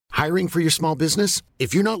Hiring for your small business?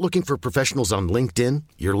 If you're not looking for professionals on LinkedIn,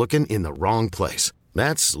 you're looking in the wrong place.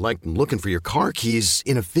 That's like looking for your car keys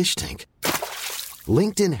in a fish tank.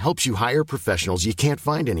 LinkedIn helps you hire professionals you can't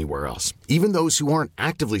find anywhere else, even those who aren't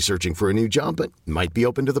actively searching for a new job but might be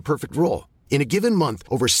open to the perfect role. In a given month,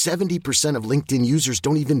 over 70% of LinkedIn users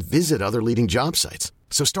don't even visit other leading job sites.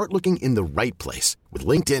 So start looking in the right place. With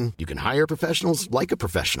LinkedIn, you can hire professionals like a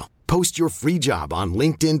professional. Post your free job on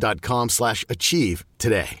linkedin.com/achieve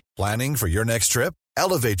today. Planning for your next trip?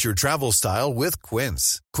 Elevate your travel style with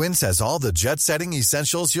Quince. Quince has all the jet-setting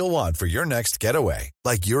essentials you'll want for your next getaway,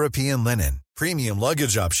 like European linen, premium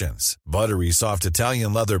luggage options, buttery soft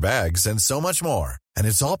Italian leather bags, and so much more. And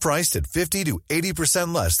it's all priced at 50 to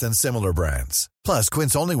 80% less than similar brands. Plus,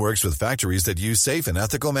 Quince only works with factories that use safe and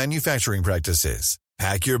ethical manufacturing practices.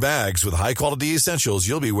 Pack your bags with high-quality essentials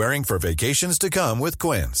you'll be wearing for vacations to come with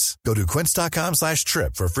Quince. Go to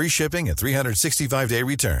quince.com/trip for free shipping and 365-day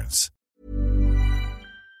returns.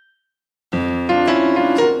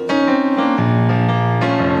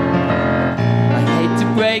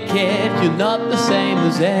 Break it, you're not the same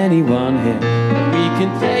as anyone here. We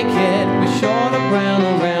can take it, we're short around,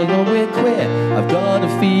 or we're queer. I've got a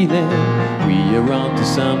feeling we are onto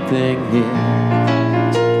something here.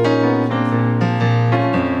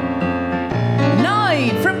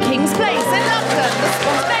 Live from King's Place in London, the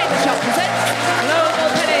Spontaneous Shop presents Global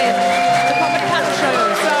Pillage, the comedy panel show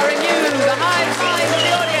starring you, the hive mind of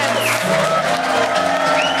the audience.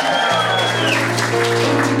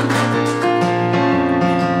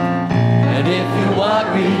 And if you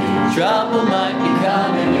worry, trouble might be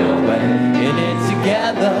coming your way. In it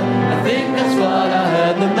together, I think that's what I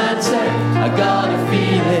heard the man say. I got a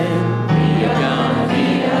feeling you're gonna be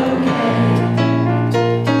okay.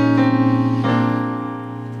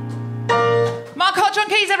 Mark Hodge on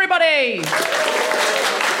keys, everybody.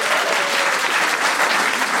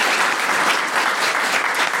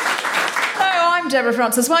 I'm Deborah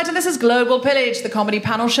Frances-White, and this is Global Pillage, the comedy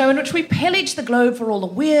panel show in which we pillage the globe for all the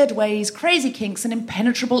weird ways, crazy kinks, and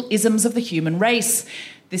impenetrable isms of the human race.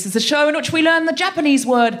 This is a show in which we learn the Japanese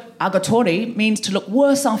word agatori means to look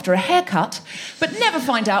worse after a haircut, but never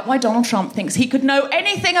find out why Donald Trump thinks he could know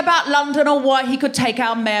anything about London or why he could take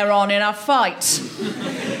our mayor on in a fight.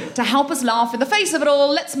 To help us laugh in the face of it all,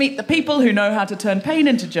 let's meet the people who know how to turn pain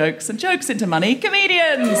into jokes and jokes into money,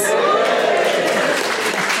 comedians.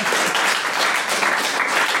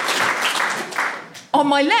 On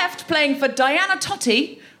my left, playing for Diana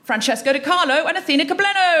Totti, Francesco De Carlo and Athena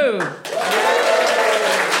Cableno.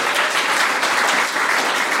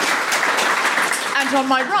 And on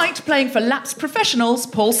my right, playing for lapsed professionals,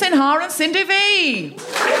 Paul Sinha and Sindhu V.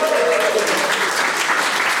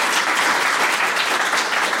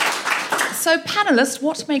 So, panellists,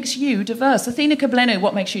 what makes you diverse? Athena Cableno,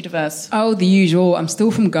 what makes you diverse? Oh, the usual. I'm still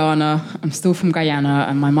from Ghana, I'm still from Guyana,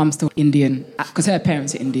 and my mum's still Indian, because her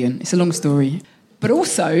parents are Indian. It's a long story. But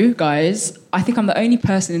also, guys, I think I'm the only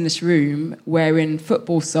person in this room wearing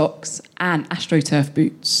football socks and AstroTurf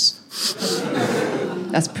boots.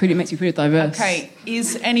 Makes me pretty diverse. Okay,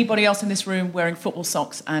 is anybody else in this room wearing football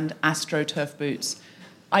socks and AstroTurf boots?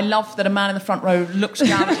 I love that a man in the front row looked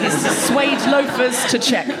down at his suede loafers to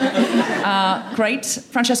check. Great.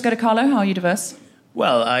 Francesco De Carlo, how are you diverse?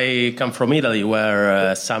 Well, I come from Italy,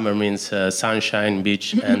 where summer means sunshine,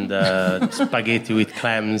 beach, and spaghetti with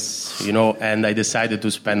clams, and I decided to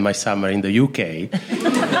spend my summer in the UK.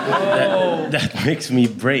 That makes me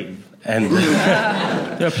brave. And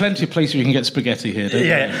there are plenty of places you can get spaghetti here, don't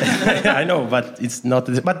there? I know, but it's not...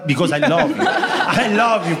 But because I love you. I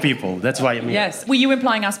love you people. That's why I'm here. Yes. Were you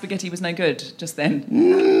implying our spaghetti was no good just then?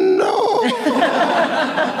 No.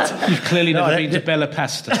 You've clearly never been to Bella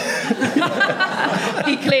Pasta.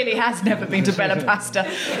 He clearly has never been to Bella Pasta.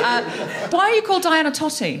 Why are you called Diana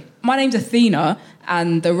Totti? My name's Athena,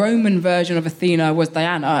 and the Roman version of Athena was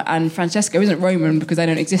Diana, and Francesco isn't Roman because they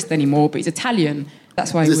don't exist anymore, but he's Italian.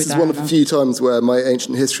 That's why this is one of the few times where my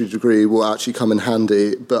ancient history degree will actually come in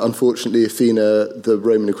handy, but unfortunately Athena, the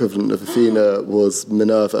Roman equivalent of Athena, was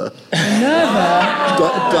Minerva.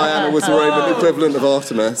 Diana was the Roman equivalent of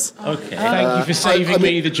Artemis. Okay. Thank you for saving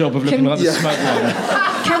me the job of looking like the smug one.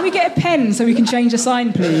 Can we get a pen so we can change the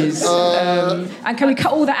sign, please? And can we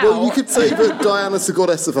cut all that out? Well, you could say that Diana's the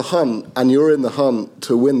goddess of a hunt, and you're in the hunt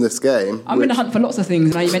to win this game. I'm in the hunt for lots of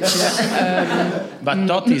things, now you mention it. But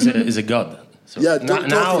Totti is a god. So yeah,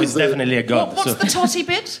 now it's definitely a god. What's the Totti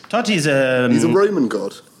bit? Totti is he's a Roman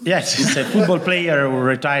god. Yes, he's a football player who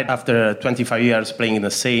retired after 25 years playing in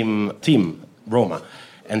the same team, Roma.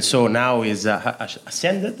 And so now he's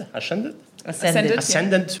ascended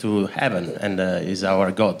to heaven and is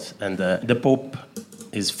our god. And the Pope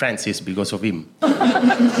is Francis because of him.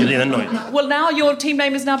 You didn't know it. Well, now your team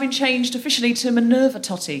name has now been changed officially to Minerva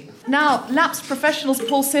Totti. Now, lapsed professionals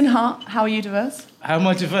Paul Sinha, how are you diverse? How am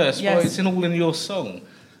I diverse? Yes. Well, it's all in your song.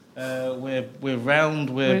 We're round,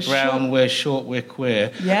 we're brown, short. we're short, we're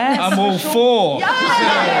queer. Yes. I'm all for. Yay!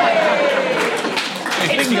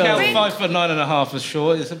 If you count 5'9.5" as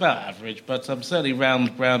short, it's about average, but I'm certainly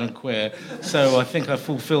round, brown and queer. So I think I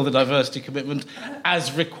fulfil the diversity commitment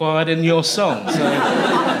as required in your song. So.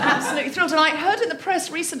 I'm absolutely thrilled. And I heard in the press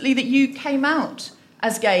recently that you came out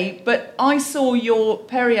as gay, but I saw your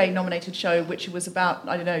Perrier-nominated show, which was about,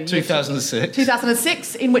 2006.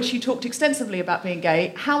 2006, in which you talked extensively about being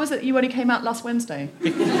gay. How is it you only came out last Wednesday?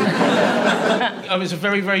 It's a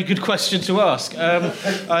very, very good question to ask.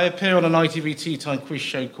 I appear on an ITV Tea Time quiz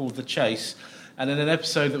show called The Chase, and in an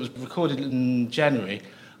episode that was recorded in January,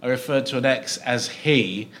 I referred to an ex as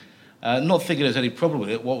he, not thinking there's any problem with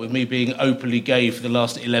it, what with me being openly gay for the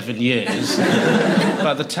last 11 years.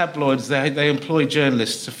 But the tabloids, they employ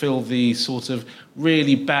journalists to fill the sort of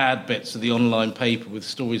really bad bits of the online paper with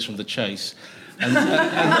stories from The Chase.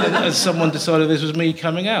 And someone decided this was me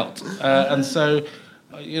coming out. And so,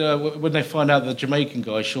 when they find out the Jamaican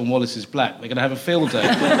guy, Sean Wallace, is black, they're going to have a field day.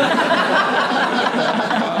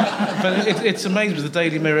 But it's amazing, because the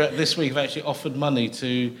Daily Mirror this week have actually offered money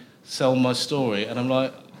to sell my story. And I'm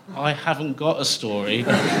like, I haven't got a story.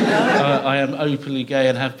 I am openly gay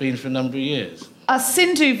and have been for a number of years.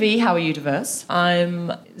 Sindhu V, how are you diverse?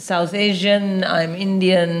 I'm South Asian, I'm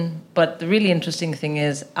Indian, but the really interesting thing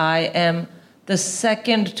is I am the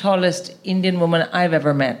second tallest Indian woman I've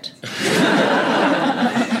ever met.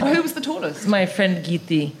 Who was the tallest? My friend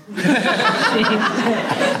Geeti.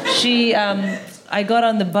 I got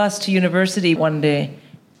on the bus to university one day,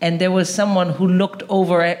 and there was someone who looked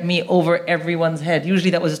over at me over everyone's head.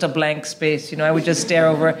 Usually that was just a blank space, I would just stare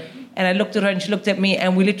over. And I looked at her, and she looked at me,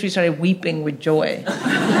 and we literally started weeping with joy.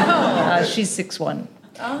 She's 6'1".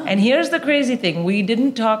 Oh. And here's the crazy thing. We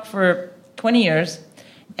didn't talk for 20 years.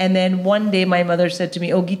 And then one day my mother said to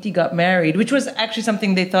me, Geeti got married, which was actually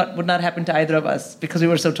something they thought would not happen to either of us because we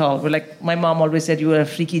were so tall. My mom always said, you were a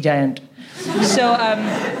freaky giant.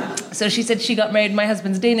 So she said she got married. My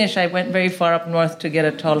husband's Danish. I went very far up north to get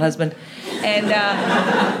a tall husband. And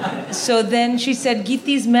so then she said,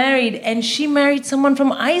 Geeti's married, and she married someone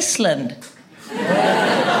from Iceland.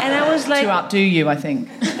 And I was like... To outdo you, I think.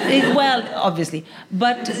 Well, obviously.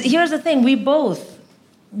 But here's the thing. We both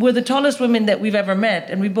were the tallest women that we've ever met,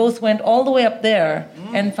 and we both went all the way up there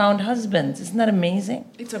and found husbands. Isn't that amazing?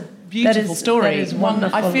 It's a beautiful story. That is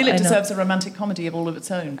wonderful. I feel it deserves a romantic comedy of all of its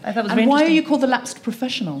own. I thought it was and why are you called the lapsed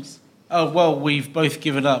professionals? Oh, well, we've both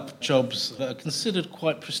given up jobs that are considered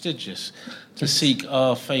quite prestigious to seek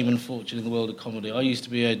our fame and fortune in the world of comedy. I used to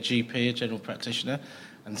be a GP, a general practitioner,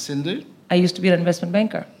 and Sindhu? I used to be an investment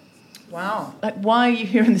banker. Wow. Why are you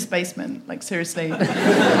here in this basement? Seriously. On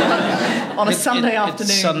a Sunday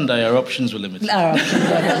afternoon. It's Sunday, our options were limited. Our options were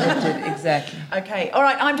limited, exactly. Okay, all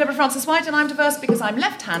right, I'm Deborah Frances-White, and I'm diverse because I'm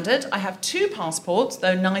left-handed. I have 2 passports,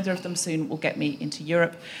 though neither of them soon will get me into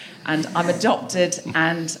Europe. And I'm adopted,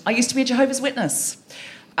 and I used to be a Jehovah's Witness.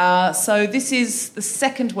 So this is the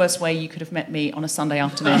second worst way you could have met me on a Sunday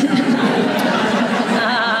afternoon.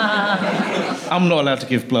 I'm not allowed to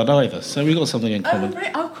give blood either, so we've got something in common.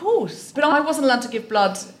 Oh, of course. But I wasn't allowed to give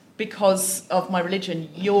blood because of my religion.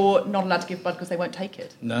 You're not allowed to give blood because they won't take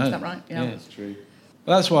it. No. Is that right? Yeah, that's true.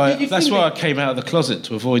 Well, that's why I came out of the closet,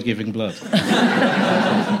 to avoid giving blood.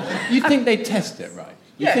 You'd think they'd test it, right?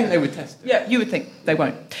 You'd think they would test it. Yeah, you would think they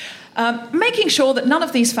won't. Making sure that none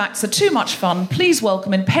of these facts are too much fun, please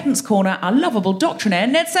welcome in Pedant's Corner our lovable doctrinaire,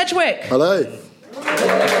 Ned Sedgwick. Hello.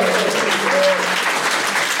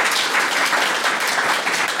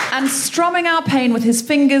 And strumming our pain with his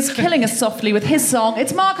fingers, killing us softly with his song,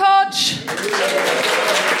 it's Mark Hodge.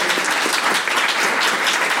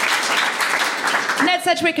 Ned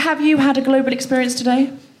Sedgwick, have you had a global experience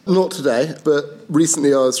today? Not today, but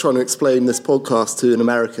recently I was trying to explain this podcast to an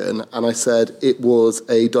American, and I said it was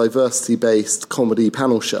a diversity-based comedy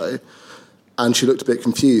panel show, and she looked a bit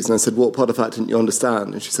confused, and I said, what part of that didn't you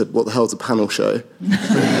understand? And she said, what the hell's a panel show?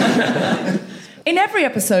 In every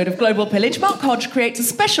episode of Global Pillage, Mark Hodge creates a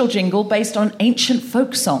special jingle based on an ancient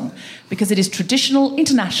folk song, because it is traditional,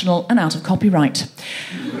 international, and out of copyright.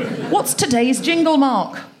 What's today's jingle,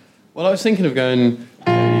 Mark? Well, I was thinking of going...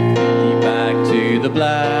 Back to the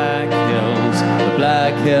Black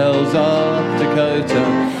Hills of Dakota.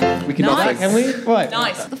 We can do that, can we? Right.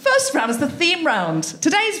 Nice. The first last round is the theme round.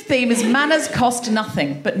 Today's theme is manners cost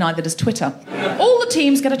nothing, but neither does Twitter. All the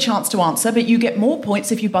teams get a chance to answer, but you get more points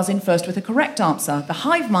if you buzz in first with a correct answer. The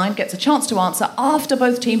hive mind gets a chance to answer after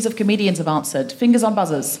both teams of comedians have answered. Fingers on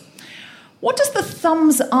buzzers. What does the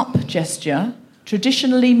thumbs up gesture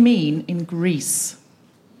traditionally mean in Greece?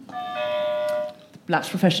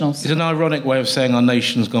 Lapsed professionals. It's an ironic way of saying our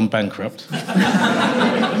nation's gone bankrupt. An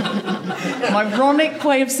ironic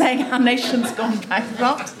way of saying our nation's gone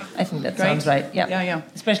bankrupt. I think that Great. sounds right. Yeah. Yeah.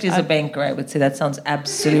 Especially as a banker, I would say that sounds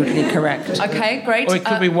absolutely correct. Okay, great. Or it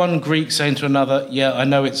could be one Greek saying to another, yeah, I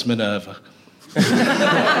know it's Minerva.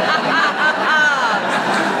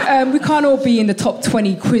 We can't all be in the top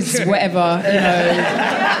 20 quiz, whatever, you know.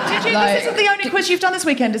 This isn't the only quiz you've done this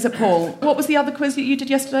weekend, is it, Paul? What was the other quiz that you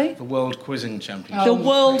did yesterday? The World Quizzing Championship. The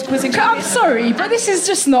World Quizzing I'm Championship. sorry, but this is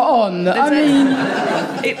just not on. I mean...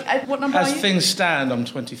 What number As are you? things stand, I'm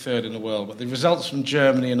 23rd in the world, but the results from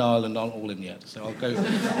Germany and Ireland aren't all in yet, so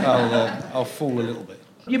I'll fall a little bit.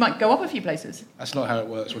 You might go up a few places. That's not how it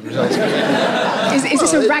works when results come in. Is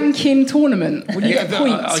this a ranking tournament? Will you get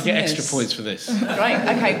points? I from get this? extra points for this. Great,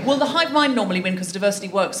 okay. Well, the hive mind normally win because diversity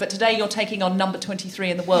works, but today you're taking on number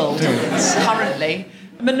 23 in the world, currently.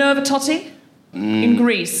 Minerva Totti, in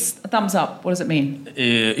Greece. A thumbs up. What does it mean?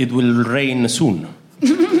 It will rain soon.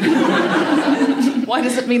 Why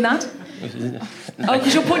does it mean that? Oh,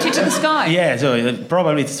 because you're pointing to the sky. Yeah, so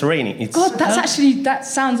probably it's raining. God, that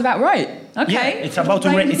sounds about right. Okay. Yeah, it's about to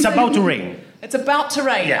rain. It's about to rain. It's about to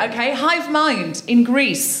rain, Yeah. okay. Hive mind, in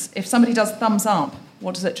Greece, if somebody does thumbs up,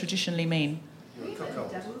 what does it traditionally mean?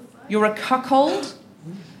 You're a cuckold.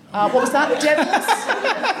 What was that? Devils?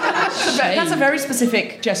 That's a very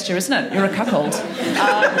specific gesture, isn't it? You're a cuckold.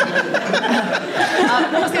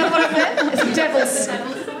 What was the other one over there? It's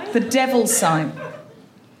the devil's sign.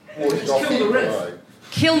 Kill the ref.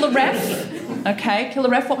 Kill the ref. Okay, kill the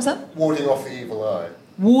ref. What was that? Warding off the evil eye.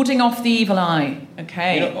 Warding off the evil eye.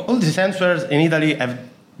 Okay. You know, all these answers in Italy have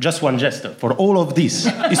just one gesture for all of this.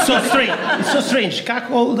 It's so strange. It's so strange.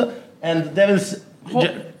 Cuckold and devil's...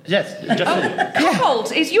 Yes, just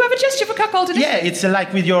Cuckold. You have a gesture for cuckold in yeah, Italy? it's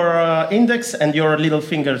like with your index and your little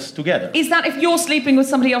fingers together. Is that if you're sleeping with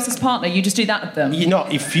somebody else's partner, you just do that with them? You know,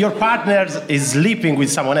 if your partner is sleeping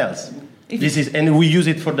with someone else, and we use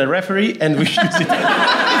it for the referee, and we use it.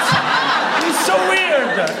 It's so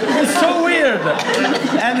weird. It's so weird.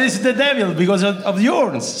 And it's the devil because of the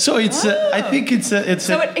horns. So it's. I think it's.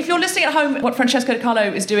 So if you're listening at home, what Francesco De Carlo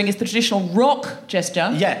is doing is the traditional rock gesture.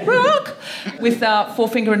 Yeah. Rock! With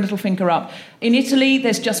forefinger and little finger up. In Italy,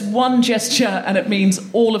 there's just one gesture and it means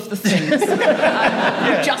all of the things.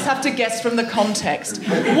 You just have to guess from the context.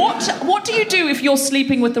 What do you do if you're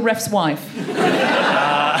sleeping with the ref's wife?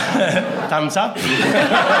 Thumbs up.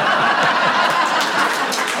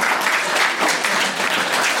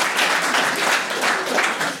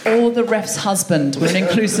 Or the ref's husband. We're an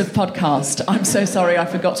inclusive podcast. I'm so sorry, I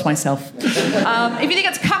forgot myself. If you think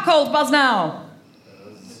it's cuckold, buzz now.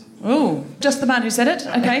 Ooh, just the man who said it.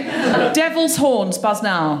 Okay. Devil's horns, buzz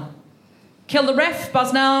now. Kill the ref,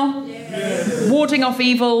 buzz now. Yes. Warding off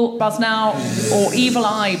evil, buzz now. Or evil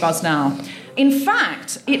eye, buzz now. In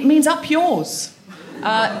fact, it means up yours.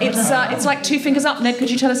 It's like two fingers up. Ned,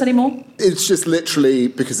 could you tell us any more? It's just literally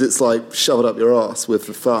because it's like shove it up your arse with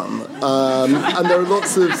the thumb. And there are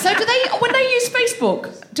lots of... So do they, when they use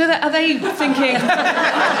Facebook, are they thinking...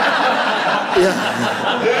 Yeah.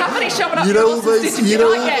 How many shove it up You your know all arses those, did you I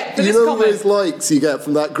know, get for you this know all comment? those likes you get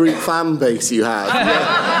from that Greek fan base you have?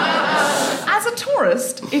 As a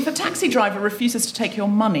tourist, if a taxi driver refuses to take your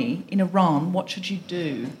money in Iran, what should you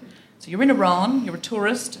do? So you're in Iran, you're a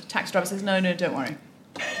tourist, taxi driver says, no, don't worry.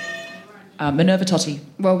 Minerva Totti.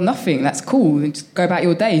 Well, nothing. That's cool. Just go about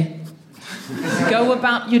your day. Go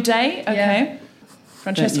about your day? Okay. Yeah.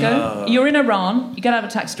 Francesco, you're in Iran, you get out of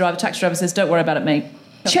a taxi driver says, don't worry about it, mate.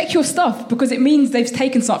 Check your stuff, because it means they've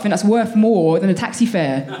taken something that's worth more than a taxi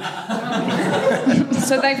fare.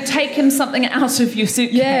 So they've taken something out of your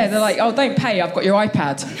suitcase? Yeah, they're like, oh, don't pay, I've got your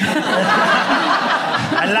iPad.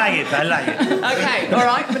 I like it. Okay, all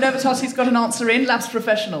right. Minerva Totti's got an answer in. Labs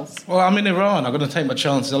professionals. Well, I'm in Iran. I'm going to take my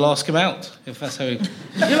chances. I'll ask him out, if that's how he...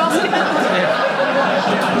 You'll ask him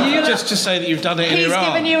out? Just say that you've done it in Iran.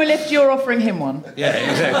 He's given you a lift, you're offering him one. Yeah,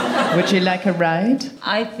 exactly. Would you like a ride?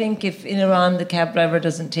 I think if in Iran the cab driver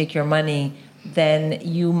doesn't take your money, then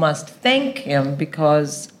you must thank him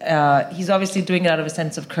because he's obviously doing it out of a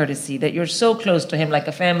sense of courtesy, that you're so close to him, like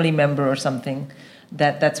a family member or something,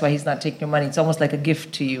 that's why he's not taking your money. It's almost like a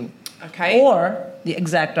gift to you. Okay. Or the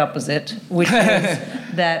exact opposite, which is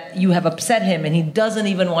that you have upset him and he doesn't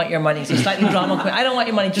even want your money. So slightly drama queen. I don't want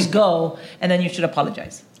your money, just go. And then you should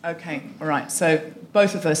apologize. Okay, all right. So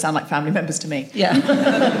both of those sound like family members to me. Yeah,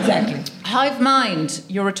 exactly. Hive mind,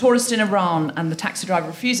 you're a tourist in Iran and the taxi driver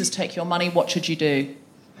refuses to take your money. What should you do?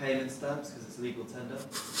 Pay him in stamps because it's legal tender.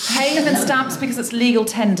 Pay him in stamps because it's legal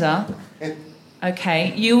tender.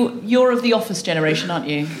 Okay, you're of the office generation, aren't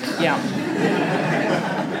you? Yeah.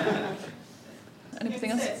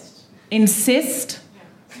 Anything else? Insist.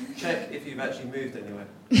 Check if you've actually moved anywhere.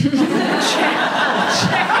 Check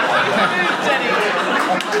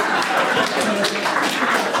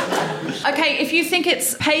Okay, if you think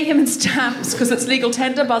it's pay him in stamps because it's legal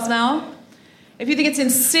tender, buzz now. If you think it's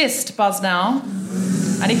insist, buzz now.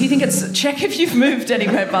 And if you think it's check if you've moved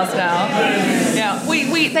anywhere, buzz now. Yeah,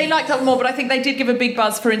 they like that more, but I think they did give a big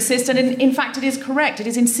buzz for insist. And in fact, it is correct. It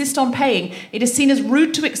is insist on paying. It is seen as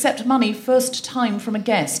rude to accept money first time from a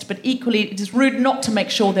guest, but equally it is rude not to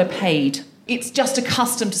make sure they're paid. It's just a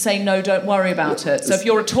custom to say, no, don't worry about it. So if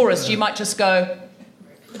you're a tourist, you might just go,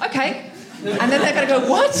 okay. And then they're going to go,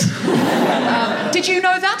 what? Did you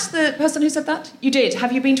know that, the person who said that? You did.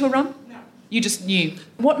 Have you been to Iran? No. You just knew.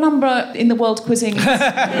 What number in the World Quizzing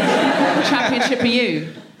Championship are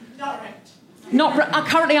you? Not ranked.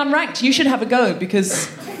 Currently unranked. You should have a go because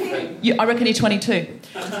I reckon you're 22.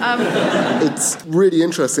 It's really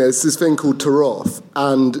interesting. It's this thing called Taroth,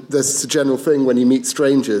 and there's this general thing when you meet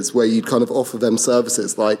strangers where you'd kind of offer them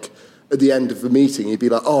services. Like at the end of the meeting, you'd be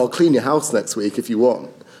like, "Oh, I'll clean your house next week if you want,"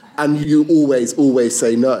 and you always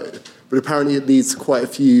say no. But apparently, it leads to quite a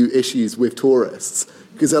few issues with tourists.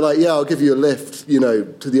 Because they're like, yeah, I'll give you a lift,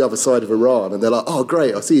 to the other side of Iran. And they're like, oh,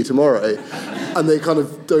 great, I'll see you tomorrow. And they kind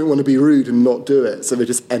of don't want to be rude and not do it, so they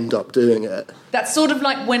just end up doing it. That's sort of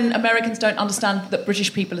like when Americans don't understand that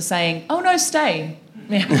British people are saying, oh, no, stay.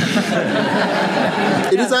 Yeah.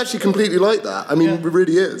 It is actually completely like that. I mean, it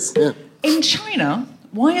really is. Yeah. In China,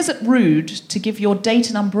 why is it rude to give your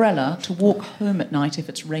date an umbrella to walk home at night if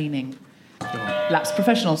it's raining? Lapsed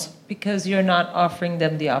professionals. Because you're not offering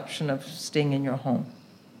them the option of staying in your home.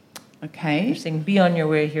 Okay. You're saying, be on your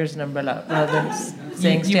way, here's an umbrella, rather than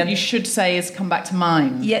saying... You should say is come back to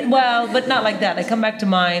mine. Yeah, well, but not like that. Like, come back to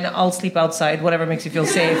mine, I'll sleep outside, whatever makes you feel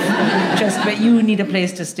safe. But you need a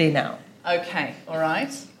place to stay now. Okay, all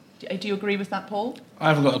right. Do you agree with that, Paul? I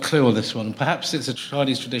haven't got a clue on this one. Perhaps it's a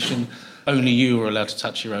Chinese tradition, only you are allowed to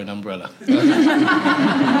touch your own umbrella. Minerva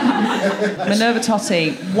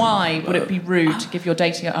Totti, why would it be rude to give your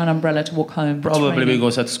date your own umbrella to walk home? Probably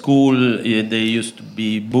because at school they used to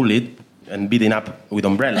be bullied and beaten up with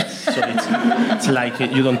umbrellas. So it's like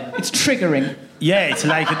you don't... It's triggering. Yeah, it's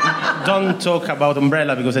like don't talk about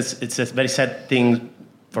umbrella because it's a very sad thing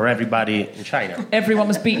for everybody in China. Everyone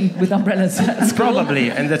was beaten with umbrellas at school.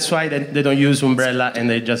 Probably, and that's why they don't use umbrella and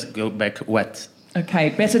they just go back wet. Okay,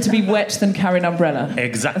 better to be wet than carry an umbrella.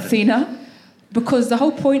 Exactly. Athena? Because the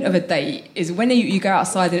whole point of a date is when you go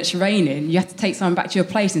outside and it's raining, you have to take someone back to your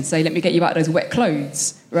place and say, let me get you out of those wet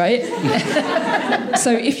clothes, right?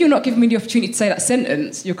 So if you're not giving me the opportunity to say that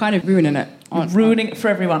sentence, you're kind of ruining it. Ruining it for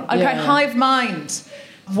everyone. Okay, Yeah. Hive mind.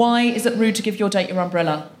 Why is it rude to give your date your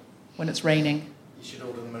umbrella when it's raining? You should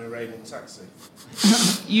order them an Iranian taxi.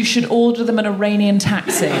 You should order them an Iranian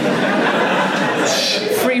taxi.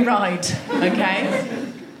 Free ride, okay?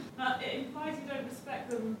 It implies you don't respect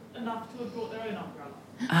them enough to have brought their own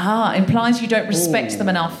umbrella. Implies you don't respect them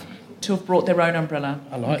enough to have brought their own umbrella.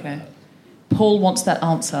 I like that. Paul wants that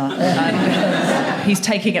answer. He's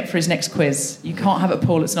taking it for his next quiz. You can't have it,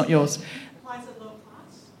 Paul, it's not yours. Implies a lower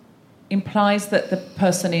class. Implies that the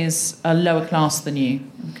person is a lower class than you,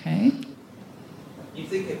 okay? You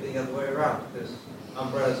think it the other way around because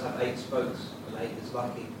umbrellas have 8 spokes and 8 is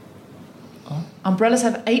lucky. Umbrellas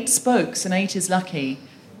have 8 spokes and 8 is lucky.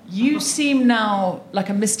 You seem now like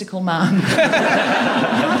a mystical man.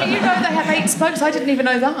 How do you know they have 8 spokes? I didn't even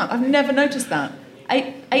know that. I've never noticed that.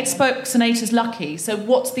 8 spokes and 8 is lucky. So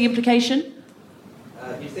what's the implication?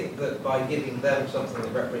 You think that by giving them something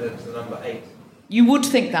that represents the number 8. You would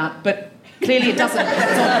think that, but clearly it doesn't.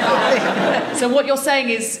 So what you're saying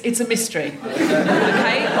is it's a mystery.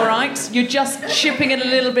 Okay, all right? You're just shipping in a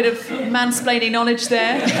little bit of mansplaining knowledge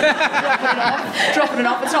there. Dropping it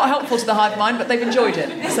off. It's not helpful to the hive mind, but they've enjoyed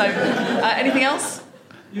it. So, anything else?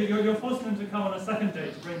 You're forcing them to come on a second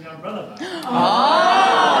date to bring the umbrella back.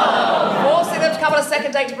 Forcing them to come on a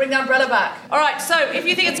second date to bring the umbrella back. All right, so if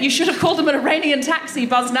you think you should have called them an Iranian taxi,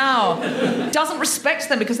 buzz now. Doesn't respect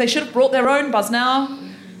them because they should have brought their own, buzz now.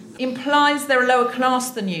 Implies they're a lower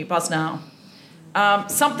class than you, buzz now.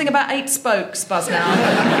 Something about 8 spokes, buzz now.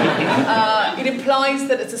 It implies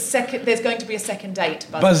that there's going to be a second date,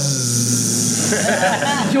 buzz.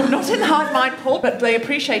 You're not in the hive mind, Paul, but they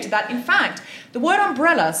appreciated that. In fact, the word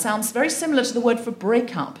umbrella sounds very similar to the word for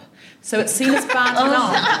breakup. So it's seen as bad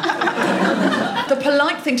enough. The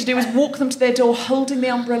polite thing to do is walk them to their door holding the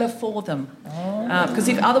umbrella for them. Because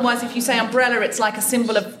otherwise, if you say umbrella, it's like a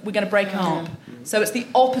symbol of we're going to break up. So it's the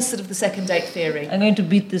opposite of the second date theory. I'm going to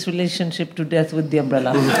beat this relationship to death with the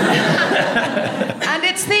umbrella. And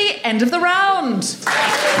it's the end of the round. What's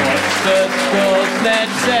the scores, Ned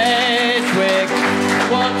Sedgwick?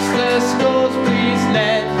 What's the scores, please,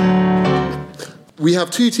 Ned? We have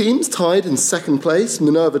two teams tied in second place,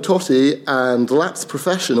 Minerva Totti and Lapsed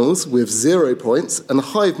Professionals with 0 points, and the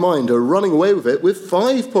Hive Mind are running away with it with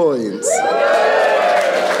 5 points.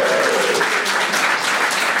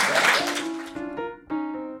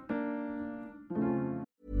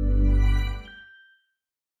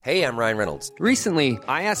 Hey, I'm Ryan Reynolds. Recently,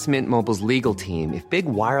 I asked Mint Mobile's legal team if big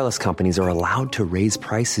wireless companies are allowed to raise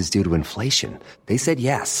prices due to inflation. They said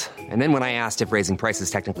yes. And then when I asked if raising prices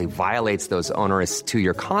technically violates those onerous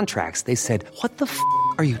 2-year contracts, they said, "What the f***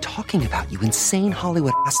 are you talking about, you insane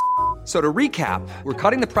Hollywood ass?" So to recap, we're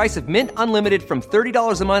cutting the price of Mint Unlimited from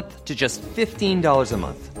 $30 a month to just $15 a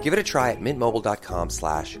month. Give it a try at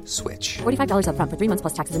mintmobile.com/switch. $45 up front for 3 months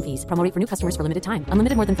plus taxes and fees. Promo rate for new customers for limited time.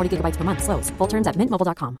 Unlimited more than 40 gigabytes per month. Slows full terms at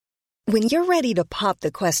mintmobile.com. When you're ready to pop the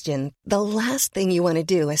question, the last thing you want to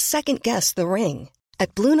do is second-guess the ring.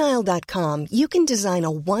 At BlueNile.com, you can design a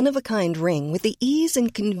one-of-a-kind ring with the ease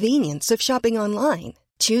and convenience of shopping online.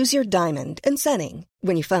 Choose your diamond and setting.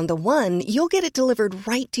 When you find the one, you'll get it delivered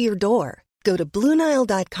right to your door. Go to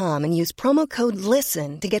BlueNile.com and use promo code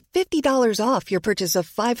LISTEN to get $50 off your purchase of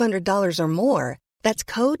 $500 or more. That's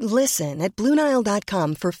code LISTEN at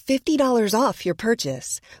BlueNile.com for $50 off your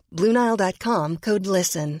purchase. BlueNile.com, code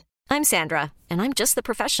LISTEN. I'm Sandra, and I'm just the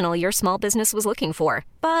professional your small business was looking for.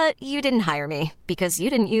 But you didn't hire me because you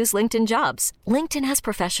didn't use LinkedIn Jobs. LinkedIn has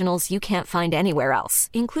professionals you can't find anywhere else,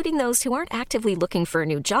 including those who aren't actively looking for a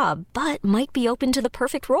new job, but might be open to the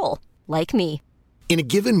perfect role, like me. In a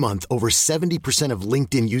given month, over 70% of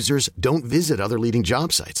LinkedIn users don't visit other leading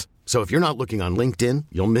job sites. So if you're not looking on LinkedIn,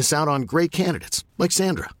 you'll miss out on great candidates like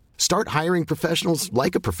Sandra. Start hiring professionals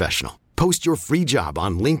like a professional. Post your free job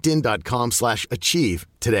on linkedin.com/achieve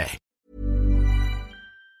today.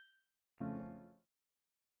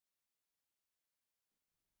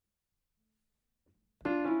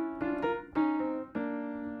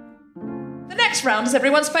 The next round is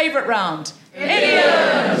everyone's favourite round.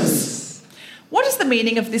 Idioms! What is the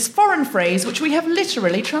meaning of this foreign phrase which we have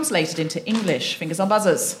literally translated into English? Fingers on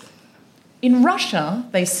buzzers. In Russia,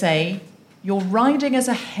 they say, "You're riding as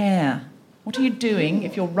a hare." What are you doing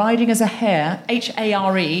if you're riding as a hare,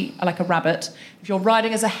 H-A-R-E, like a rabbit, if you're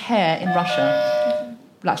riding as a hare in Russia?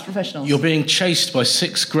 Lapsed Professionals. You're being chased by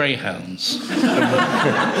 6 greyhounds.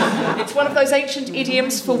 It's one of those ancient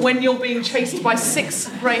idioms for when you're being chased by 6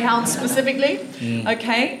 greyhounds specifically.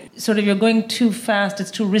 Okay. Sort of, you're going too fast, it's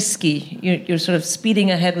too risky. You're sort of speeding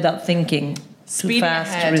ahead without thinking. Speeding too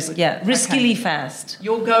fast, ahead. riskily Okay. fast.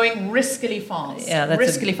 You're going riskily fast. Yeah, that's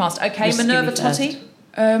riskily fast. Okay, riskily Minerva fast. Totti.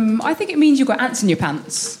 I think it means you've got ants in your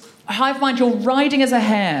pants. Hive mind, you're riding as a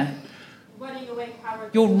hare. Running away cowardly.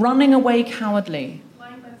 You're running away cowardly.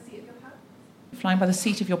 Flying by the seat of your pants. Flying by the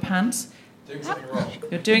seat of your pants. Doing something wrong.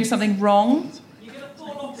 You're doing something wrong. You're going to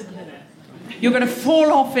fall off in a minute. You're going to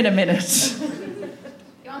fall off in a minute.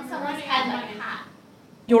 You're on someone's head like a hat.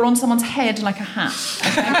 You're on someone's head like a hat.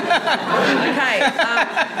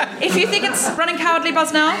 Okay. If you think it's running cowardly,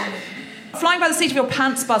 buzz now. Flying by the seat of your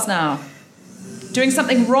pants, buzz now. Doing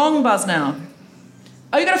something wrong, buzz now.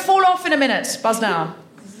 Oh, you're going to fall off in a minute, buzz now.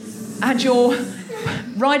 And you're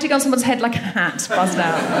riding on someone's head like a hat, buzz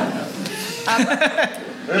now.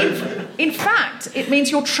 In fact, it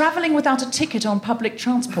means you're travelling without a ticket on public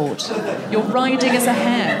transport. You're riding as a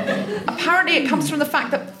hare. Apparently, it comes from the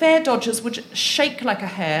fact that fare dodgers would shake like a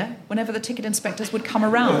hare whenever the ticket inspectors would come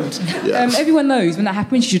around. Everyone knows when that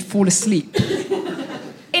happens, you should fall asleep.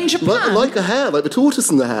 In Japan... Like a hare, like the tortoise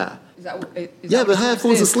and the hare. Yeah, the hare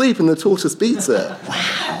falls asleep and the tortoise beats it.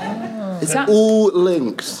 Wow. It's all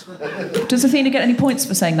linked. Does Athena get any points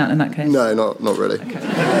for saying that in that case? No, not really.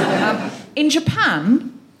 Okay. In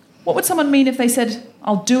Japan, what would someone mean if they said,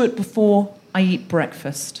 "I'll do it before I eat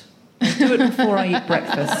breakfast"? I'll do it before I eat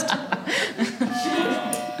breakfast.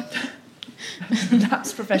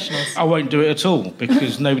 That's Professionals. I won't do it at all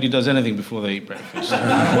because nobody does anything before they eat breakfast.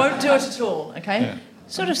 Won't do it at all, okay? Yeah.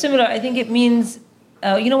 Sort of similar. I think it means,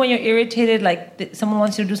 when you're irritated, like someone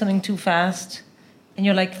wants you to do something too fast, and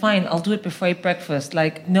you're like, fine, I'll do it before I eat breakfast.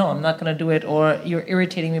 Like, no, I'm not going to do it, or you're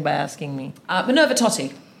irritating me by asking me. Minerva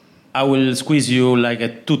Totti. I will squeeze you like a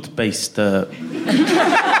toothpaste.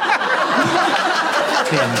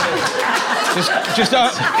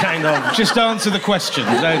 Just answer the question.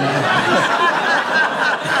 Don't.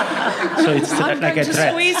 So it's I'm like going a to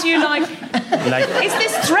threat. squeeze you like... Is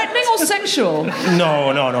this threatening or sexual?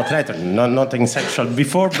 No, not threatening. Nothing sexual.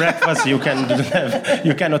 Before breakfast, you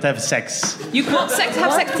cannot have sex. You can't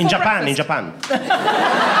have sex before In Japan.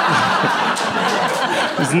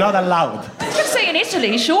 It's not allowed. I was going to say in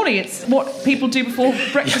Italy, surely it's what people do before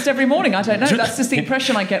breakfast every morning. I don't know. That's just the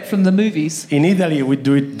impression I get from the movies. In Italy, we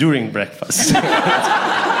do it during breakfast.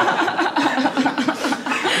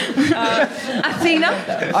 Athena?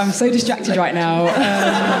 I'm so distracted right now.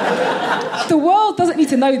 The world doesn't need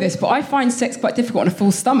to know this, but I find sex quite difficult on a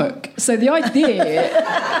full stomach. So the idea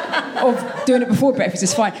of doing it before breakfast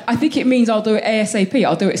is fine. I think it means I'll do it ASAP.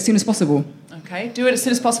 I'll do it as soon as possible. Okay, do it as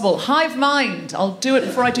soon as possible. Hive mind. I'll do it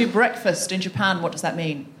before I do breakfast in Japan. What does that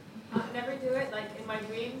mean? Never do it, like in my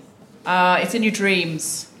dreams. It's in your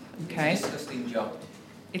dreams. Okay. Disgusting job.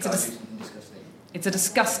 It's a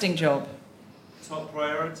disgusting job. Top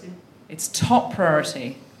priority? It's top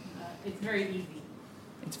priority. It's very easy.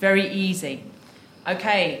 It's very easy.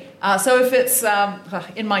 Okay, so if it's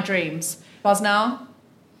in my dreams, buzz now.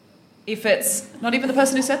 If it's not even the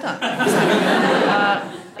person who said that.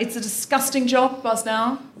 It's a disgusting job, buzz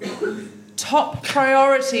now. Top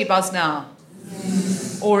priority, buzz now.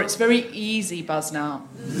 Or it's very easy, buzz now.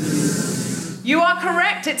 You are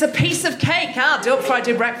correct. It's a piece of cake. Do it before I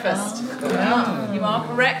do breakfast. You are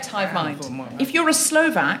correct, Hive Mind. If you're a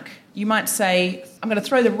Slovak, you might say, I'm going to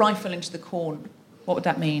throw the rifle into the corn. What would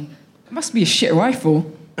that mean? It must be a shit rifle.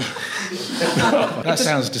 That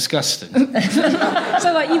sounds disgusting.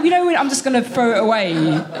 So, like, you know, when I'm just going to throw it away,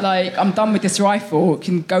 like, I'm done with this rifle, it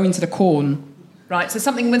can go into the corn. Right, so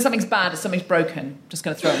when something's bad, if something's broken, just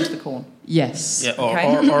going to throw it into the corn. Yes. Yeah,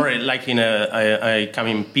 Okay. or like I come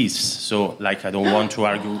in peace, so like I don't want to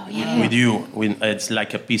argue with you. It's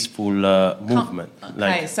like a peaceful movement.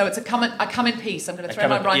 Okay, so it's I come in peace. I'm going to throw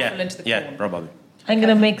my rifle into the corn. Yeah, probably. I'm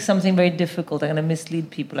going to make something very difficult. I'm going to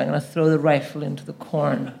mislead people. I'm going to throw the rifle into the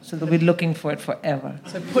corn, so they'll be looking for it forever.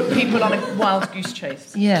 So put people on a wild goose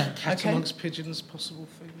chase. Yeah. Cat amongst pigeons, possible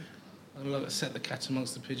thing. I'd like to set the cat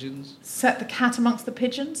amongst the pigeons. Set the cat amongst the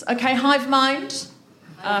pigeons. Okay, Hive Mind.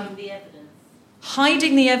 Hiding the evidence.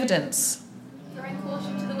 Hiding the evidence. Throwing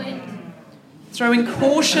caution to the wind. Throwing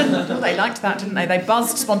caution. Oh, they liked that, didn't they? They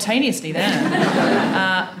buzzed spontaneously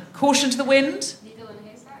there. Caution to the wind. Needle in a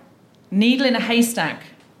haystack. Needle in a haystack.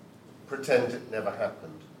 Pretend it never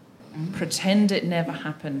happened. Pretend it never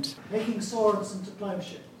happened. Making swords into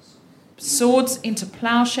plowshares. Swords into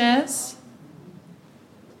ploughshares.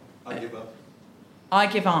 I give up. I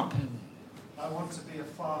give up. I want to be a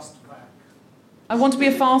fast vac. I want to be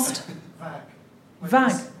a fast Vac.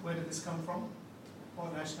 Vag. Where did this come from?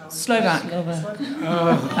 What nationality? Slovak.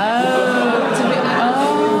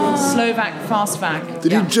 Slovak fast vac.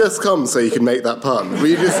 Did you just come so you could make that pun? Were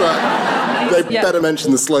you just like, they better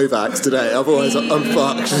mention the Slovaks today, otherwise I'm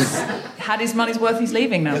fucked. Had his money's worth, he's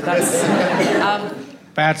leaving now. That's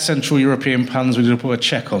Bad Central European puns, we need to put a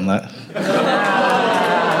check on that.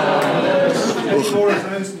 More of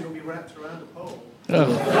those and you'll be wrapped around a pole.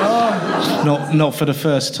 Not for the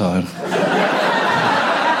first time.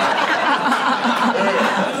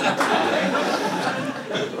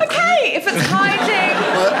 okay. If it's hiding,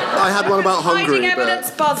 I had one about Hungary. hiding evidence,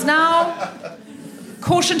 buzz now.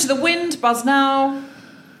 Caution to the wind, buzz now.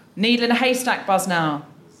 Needle in a haystack, buzz now.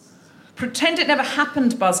 Pretend it never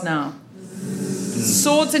happened, buzz now.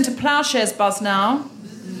 Swords into ploughshares, buzz now.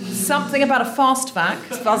 Something about a fast vac,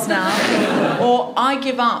 buzz now. Or I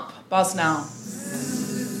give up, buzz now.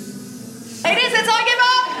 It is, it's I give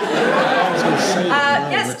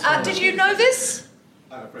up! Yes, did you know this?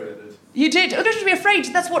 I'm afraid I did. You did? Oh, don't be afraid,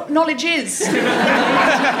 that's what knowledge is. It's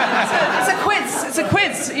a quiz, it's a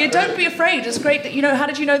quiz. You don't be afraid, it's great that you know. How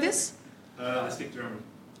did you know this? I speak German.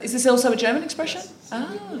 Is this also a German expression?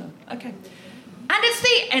 Oh, okay. And it's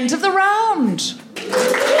the end of the round.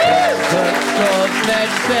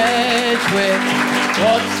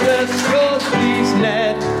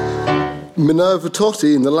 Minerva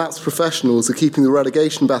Totti and the Laps professionals are keeping the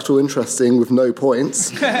relegation battle interesting with no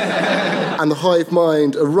points. And the Hive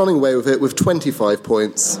Mind are running away with it with 25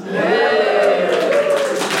 points.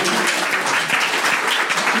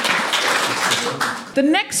 The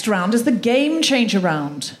next round is the Game Changer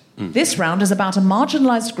round. This round is about a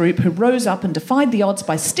marginalised group who rose up and defied the odds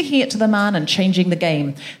by sticking it to the man and changing the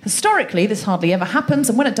game. Historically, this hardly ever happens,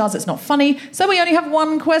 and when it does, it's not funny, so we only have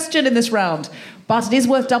one question in this round. But it is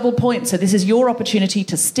worth double points, so this is your opportunity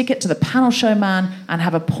to stick it to the panel show man and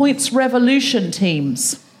have a points revolution,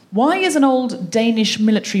 teams. Why is an old Danish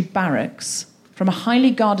military barracks from a highly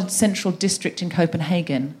guarded central district in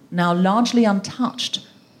Copenhagen, now largely untouched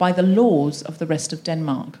by the laws of the rest of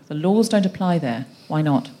Denmark? The laws don't apply there. Why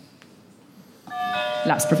not?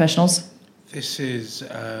 Lapsed professionals. This is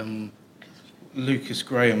Lucas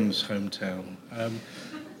Graham's hometown.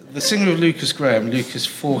 The singer of Lucas Graham, Lucas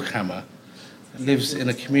Forchhammer, lives in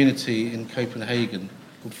a community in Copenhagen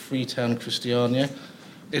called Freetown Christiania.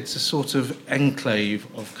 It's a sort of enclave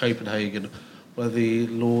of Copenhagen where the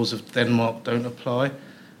laws of Denmark don't apply.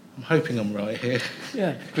 I'm hoping I'm right here.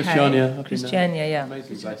 Yeah, Christiania. Christiania, yeah.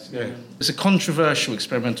 Amazing place. Yeah. It's a controversial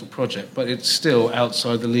experimental project, but it's still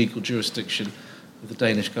outside the legal jurisdiction of the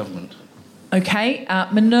Danish government. Okay,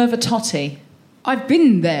 Minerva Totti. I've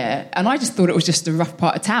been there, and I just thought it was just a rough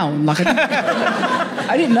part of town. Like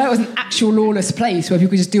I didn't know it was an actual lawless place where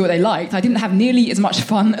people could just do what they liked. I didn't have nearly as much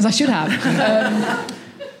fun as I should have.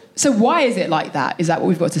 So why is it like that? Is that what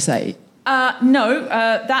we've got to say? No,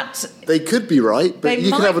 that... They could be right, but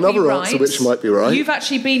you could have another answer which might be right. You've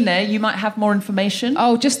actually been there. You might have more information.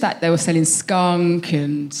 Oh, just that they were selling skunk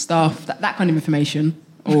and stuff, that kind of information.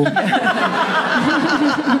 Or...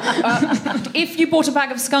 if you bought a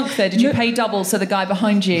bag of skunk there, did you pay double so the guy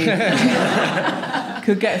behind you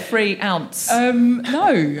could get a free ounce?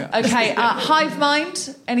 No. Okay, Hive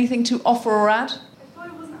Mind, anything to offer or add? I thought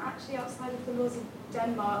it wasn't actually outside of the laws of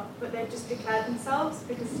Denmark, but they've just declared themselves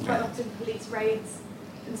because quite often police raids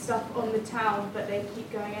and stuff on the town, but they keep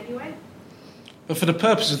going anyway. But for the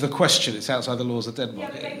purpose of the question, it's outside the laws of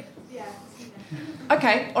Denmark. Yeah.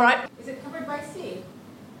 Okay, all right. Is it covered by sea?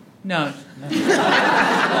 No.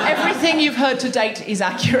 Everything you've heard to date is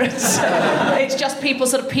accurate. It's just people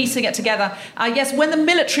sort of piecing it together. Yes, when the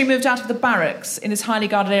military moved out of the barracks in this highly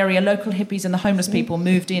guarded area, local hippies and the homeless people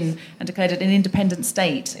moved in and declared it an independent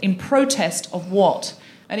state in protest of what?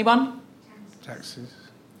 Anyone? Taxes.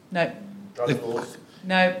 No.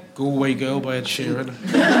 No. Galway Girl by Ed Sheeran.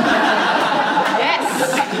 Yes!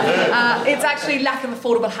 It's actually lack of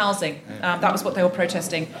affordable housing. That was what they were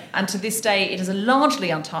protesting. And to this day, it is largely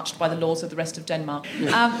untouched by the laws of the rest of Denmark.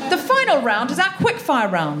 The final round is our quickfire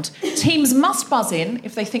round. Teams must buzz in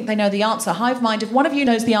if they think they know the answer. Hive Mind, if one of you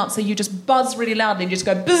knows the answer, you just buzz really loudly and you just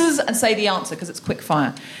go buzz and say the answer because it's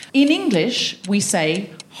quickfire. In English, we say,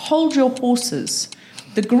 hold your horses.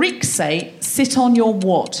 The Greeks say, sit on your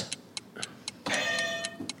what?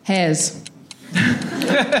 Hairs.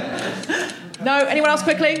 No, anyone else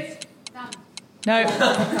quickly? No.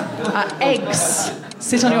 Eggs.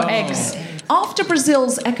 Sit on your eggs. After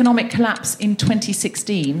Brazil's economic collapse in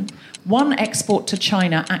 2016, one export to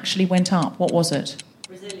China actually went up. What was it?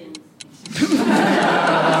 Brazilians.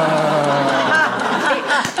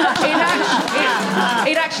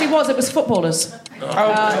 It actually was. It was footballers.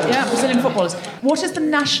 Yeah, Brazilian footballers. What is the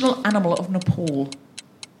national animal of Nepal?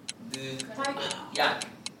 Yak.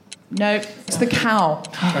 No, it's the cow.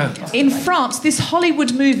 In France, this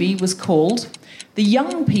Hollywood movie was called The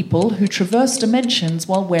Young People Who Traverse Dimensions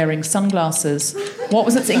While Wearing Sunglasses. What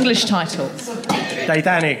was its English title?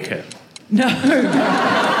 Titanic. No.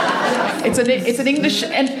 It's an English...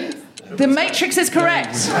 And The Matrix is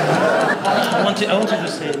correct. I wanted to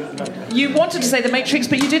say... You wanted to say The Matrix,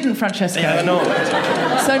 but you didn't, Francesco. Yeah, I know.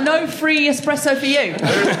 So no free espresso for you.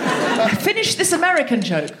 Finish this American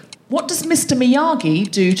joke. What does Mr. Miyagi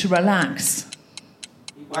do to relax?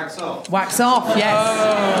 Wax off. Wax off,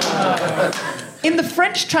 yes. In the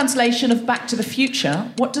French translation of Back to the Future,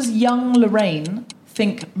 what does young Lorraine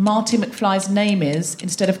think Marty McFly's name is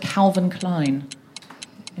instead of Calvin Klein?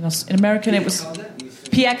 In American, it was...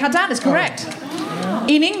 Pierre Cardin is correct.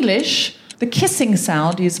 In English, the kissing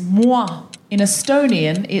sound is moi. In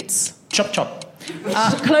Estonian, it's... Chop chop.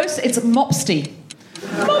 Close, it's mopsty.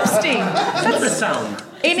 Mopsty! That's the sound.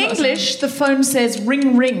 In English, the phone says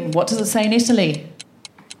ring ring. What does it say in Italy?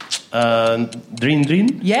 Drin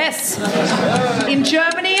drin? Yes. In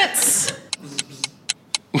Germany, it's...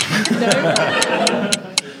 No.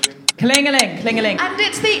 Kling-a-ling, kling-a-ling. And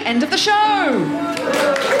it's the end of the show.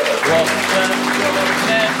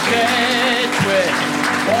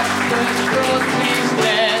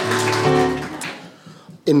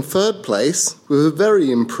 In third place, with a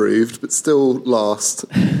very improved but still last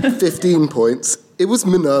 15 points, it was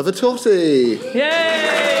Minerva Totti.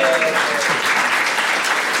 Yay!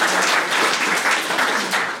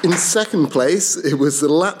 In second place, it was the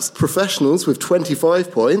Lapsed Professionals with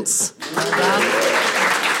 25 points.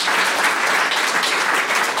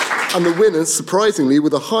 And the winners, surprisingly,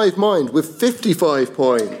 were the Hive Mind with 55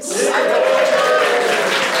 points.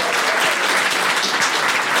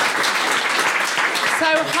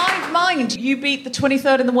 You beat the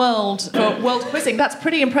 23rd in the world for world quizzing. That's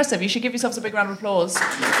pretty impressive. You should give yourselves a big round of applause.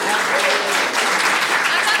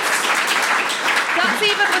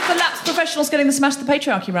 the lapsed professionals getting the Smash the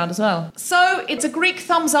Patriarchy round as well. So it's a Greek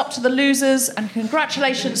thumbs up to the losers and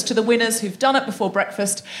congratulations to the winners who've done it before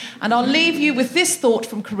breakfast. And I'll leave you with this thought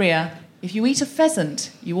from Korea. If you eat a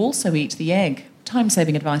pheasant, you also eat the egg.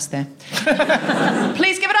 Time-saving advice there.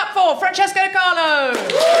 Please give it up for Francesco De Carlo,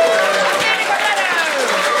 Anthony Cornetto,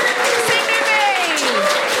 Sing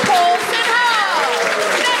Paul Sinha,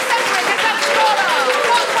 Ned Sedgwick and Dennis Corner,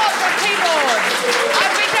 Mark Walker on keyboard.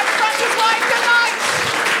 I've been Deborah Francis White. Good night.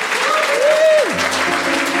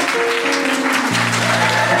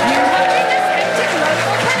 You have been listening to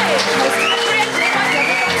Global Pillage, hosted and created by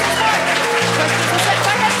Deborah Francis White. Questions were sent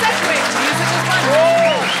by Ned Sedgwick. Music was by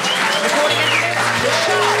Paul. Recording engineer was Chris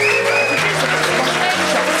Sharp. Producer was Scott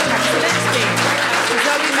Shop, Tom Zielinski.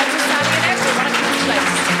 Zoe met with Sammy and everyone at King's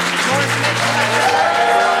Place. More information about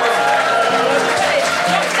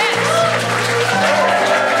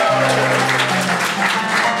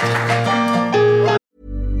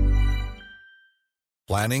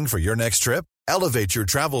Planning for your next trip? Elevate your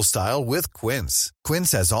travel style with Quince.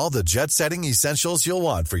 Quince has all the jet-setting essentials you'll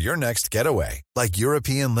want for your next getaway, like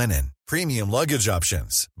European linen, premium luggage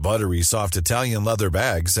options, buttery soft Italian leather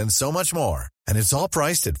bags, and so much more. And it's all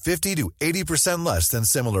priced at 50 to 80% less than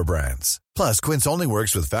similar brands. Plus, Quince only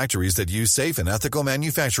works with factories that use safe and ethical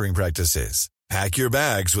manufacturing practices. Pack your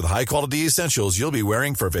bags with high-quality essentials you'll be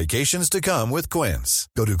wearing for vacations to come with Quince.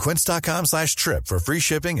 Go to quince.com/trip for free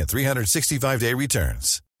shipping and 365-day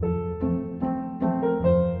returns.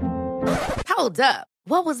 Hold up.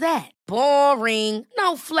 What was that? Boring.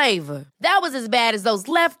 No flavor. That was as bad as those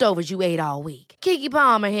leftovers you ate all week. Keke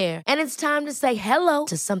Palmer here, and it's time to say hello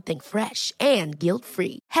to something fresh and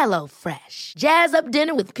guilt-free. Hello Fresh. Jazz up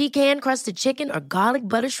dinner with pecan-crusted chicken or garlic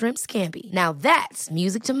butter shrimp scampi. Now that's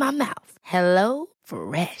music to my mouth. Hello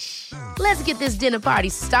Fresh. Let's get this dinner party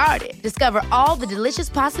started. Discover all the delicious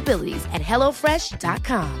possibilities at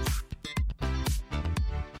HelloFresh.com.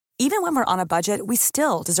 Even when we're on a budget, we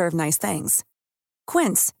still deserve nice things.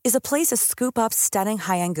 Quince is a place to scoop up stunning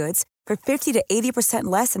high-end goods for 50 to 80%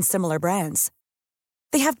 less than similar brands.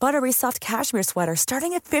 They have buttery soft cashmere sweaters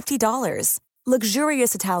starting at $50,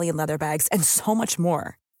 luxurious Italian leather bags, and so much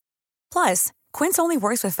more. Plus, Quince only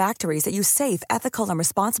works with factories that use safe, ethical, and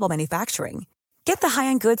responsible manufacturing. Get the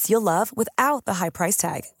high-end goods you'll love without the high price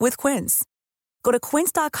tag with Quince. Go to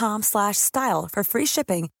quince.com/style for free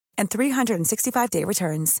shipping and 365-day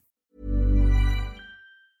returns.